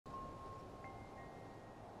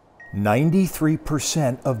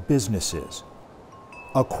93% of businesses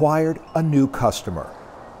acquired a new customer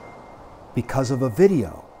because of a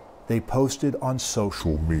video they posted on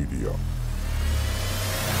social media.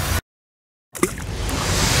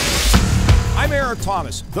 I'm Eric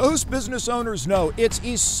Thomas. Those business owners know it's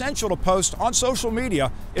essential to post on social media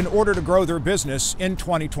in order to grow their business in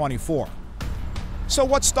 2024. So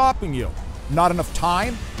what's stopping you? Not enough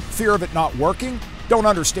time? Fear of it not working? Don't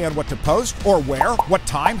understand what to post or where, what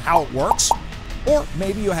time, how it works? Or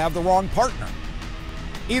maybe you have the wrong partner.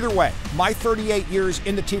 Either way, my 38 years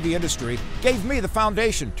in the TV industry gave me the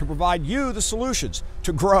foundation to provide you the solutions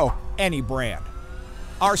to grow any brand.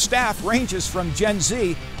 Our staff ranges from Gen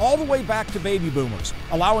Z all the way back to baby boomers,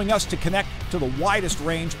 allowing us to connect to the widest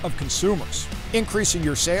range of consumers, increasing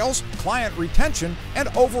your sales, client retention, and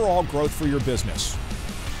overall growth for your business.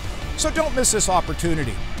 So don't miss this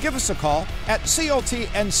opportunity. Give us a call at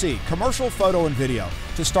CLTNC, Commercial Photo and Video,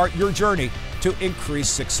 to start your journey to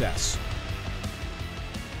increased success.